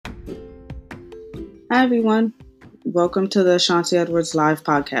Hi, everyone. Welcome to the Shanti Edwards Live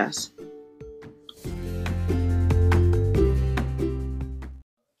podcast.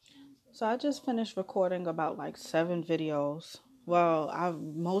 So I just finished recording about 7 videos. Well, I've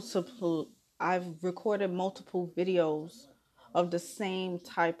recorded multiple videos of the same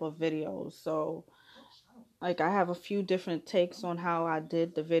type of videos. So I have a few different takes on how I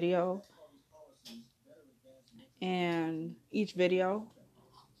did the video and each video,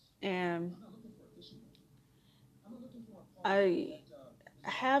 and I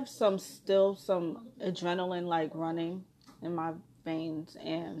have some adrenaline running in my veins,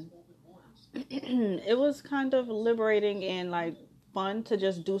 and it was kind of liberating and fun to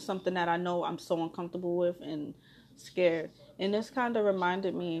just do something that I know I'm so uncomfortable with and scared. And this kind of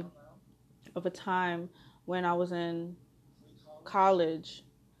reminded me of a time when I was in college,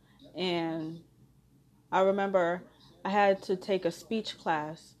 and I remember I had to take a speech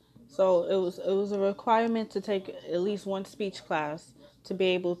class. So it was a requirement to take at least one speech class to be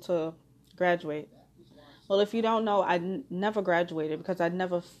able to graduate. Well, if you don't know, never graduated because I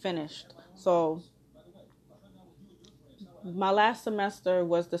never finished. So my last semester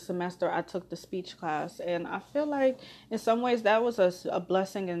was the semester I took the speech class, and I feel like in some ways that was a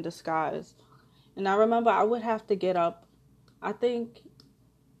blessing in disguise. And I remember I would have to get up. I think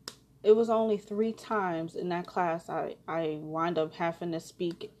it was only 3 times in that class I wind up having to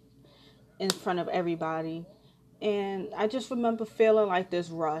speak in front of everybody. And I just remember feeling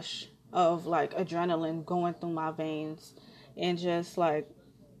this rush of adrenaline going through my veins, and just and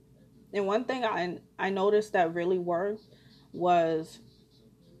one thing I noticed that really worked was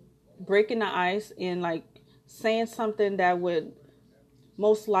breaking the ice and saying something that would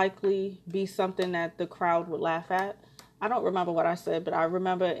most likely be something that the crowd would laugh at. I don't remember what I said, but I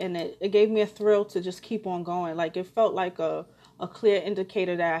remember, and it gave me a thrill to just keep on going. It felt like a clear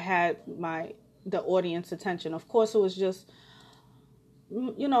indicator that I had the audience attention. Of course, it was just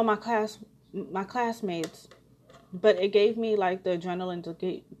my classmates, but it gave me the adrenaline to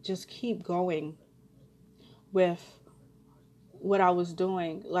just keep going with what I was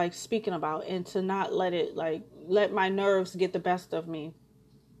doing, speaking about, and to not let my nerves get the best of me.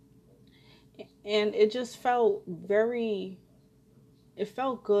 And it just it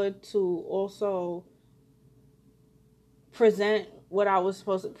felt good to also present what I was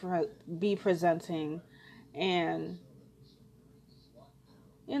supposed to be presenting. And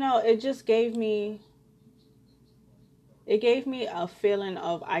it gave me a feeling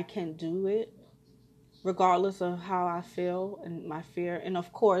of I can do it regardless of how I feel and my fear. And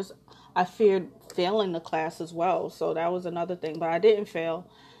of course, I feared failing the class as well, so that was another thing, but I didn't fail.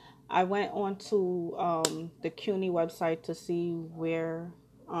 I went on to the CUNY website to see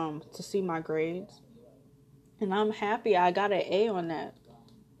to see my grades, and I'm happy I got an A on that,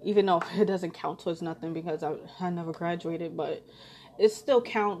 even though it doesn't count towards nothing because I never graduated, but it still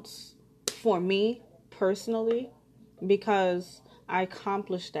counts for me personally because I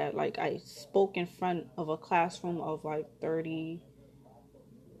accomplished that. I spoke in front of a classroom of 30,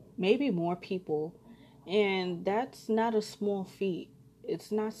 maybe more people, and that's not a small feat.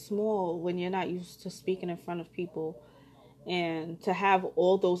 It's not small when you're not used to speaking in front of people, and to have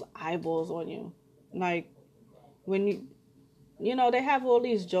all those eyeballs on you. When they have all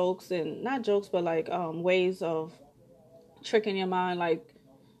these jokes, and not jokes, but ways of tricking your mind,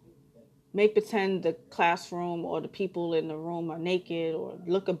 make pretend the classroom or the people in the room are naked, or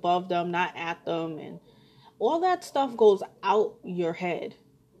look above them, not at them, and all that stuff goes out your head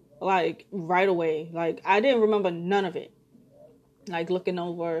right away. I didn't remember none of it. Looking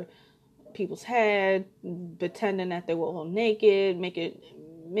over people's head, pretending that they were all naked,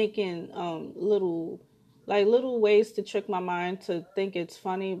 making little ways to trick my mind to think it's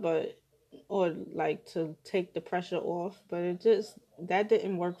funny, but or to take the pressure off, but that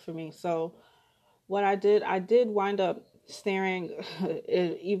didn't work for me. So what I did wind up staring,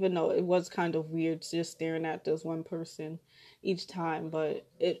 even though it was kind of weird just staring at this one person each time, but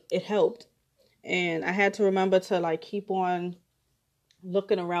it helped. And I had to remember to keep on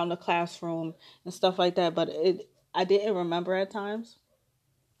looking around the classroom and stuff like that, but I didn't remember at times.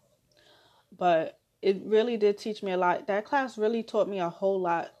 But it really did teach me a lot. That class really taught me a whole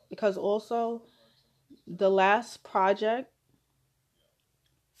lot, because also the last project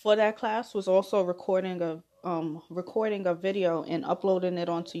for that class was also recording a video and uploading it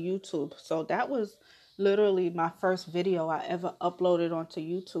onto YouTube. So that was literally my first video I ever uploaded onto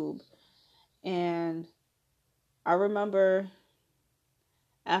YouTube. And I remember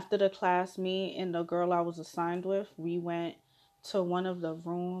after the class, me and the girl I was assigned with, we went to one of the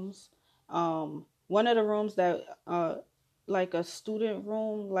rooms. One of the rooms that, like a student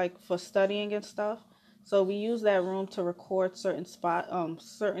room, for studying and stuff. So we used that room to record certain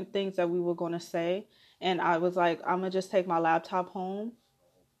things that we were going to say. And I was like, I'm going to just take my laptop home.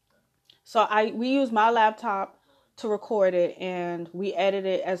 So we used my laptop to record it, and we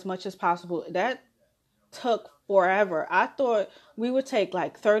edited as much as possible. That took forever. I thought we would take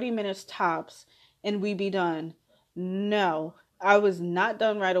like 30 minutes tops and we'd be done. No, I was not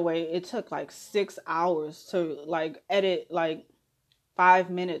done right away. It took like 6 hours to like edit like 5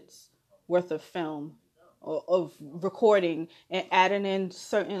 minutes worth of film or of recording and adding in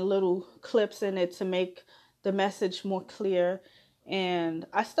certain little clips in it to make the message more clear. And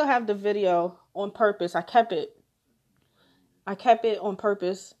I still have the video on purpose. I kept it on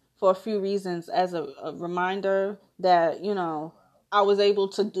purpose for a few reasons, as a reminder that, I was able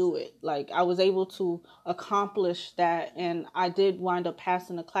to do it. Like, I was able to accomplish that, and I did wind up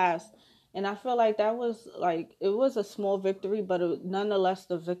passing the class. And I feel like that was like, it was a small victory, but nonetheless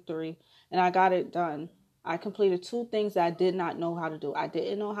the victory. And I got it done. I completed two things that I did not know how to do. I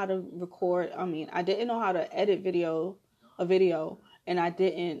didn't know how to record. I didn't know how to edit a video, and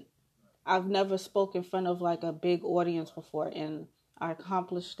I've never spoke in front of like a big audience before, and I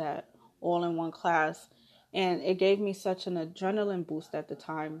accomplished that all in one class. And it gave me such an adrenaline boost at the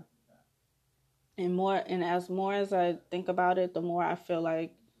time. And as I think about it, the more I feel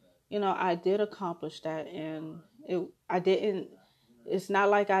like, I did accomplish that. And I didn't, it's not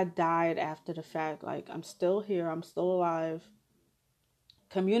like I died after the fact. Like, I'm still here, I'm still alive,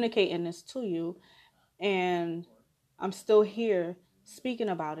 communicating this to you, and I'm still here speaking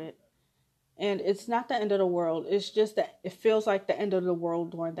about it. And it's not the end of the world. It's just that it feels like the end of the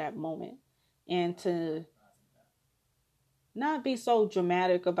world during that moment. And to not be so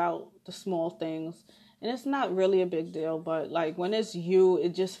dramatic about the small things. And it's not really a big deal, but like when it's you,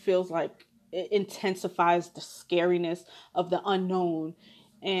 it just feels like it intensifies the scariness of the unknown.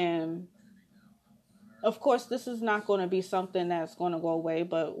 And of course, this is not going to be something that's going to go away,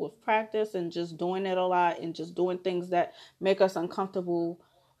 but with practice and just doing it a lot and just doing things that make us uncomfortable,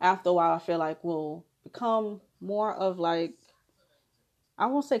 after a while, I feel like we'll become more of like, I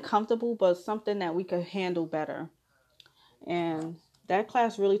won't say comfortable, but something that we could handle better. And that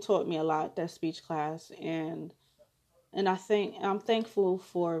class really taught me a lot, that speech class. And I'm thankful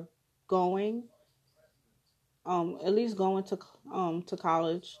for going, at least going to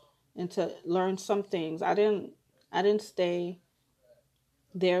college and to learn some things. I didn't stay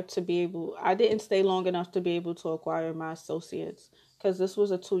there to be able, I didn't stay long enough to be able to acquire my associates, because this was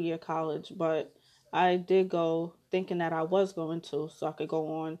a 2-year college, but I did go thinking that I was going to, so I could go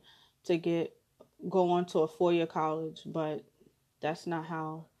on to a 4-year college, but that's not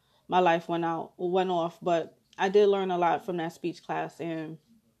how my life went off. But I did learn a lot from that speech class. And,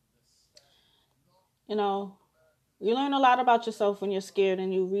 you know, you learn a lot about yourself when you're scared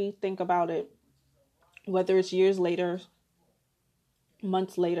and you rethink about it, whether it's years later,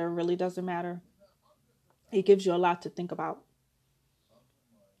 months later, really doesn't matter. It gives you a lot to think about.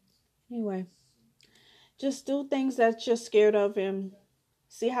 Anyway, just do things that you're scared of and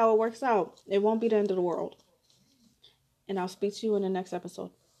see how it works out. It won't be the end of the world. And I'll speak to you in the next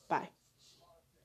episode. Bye.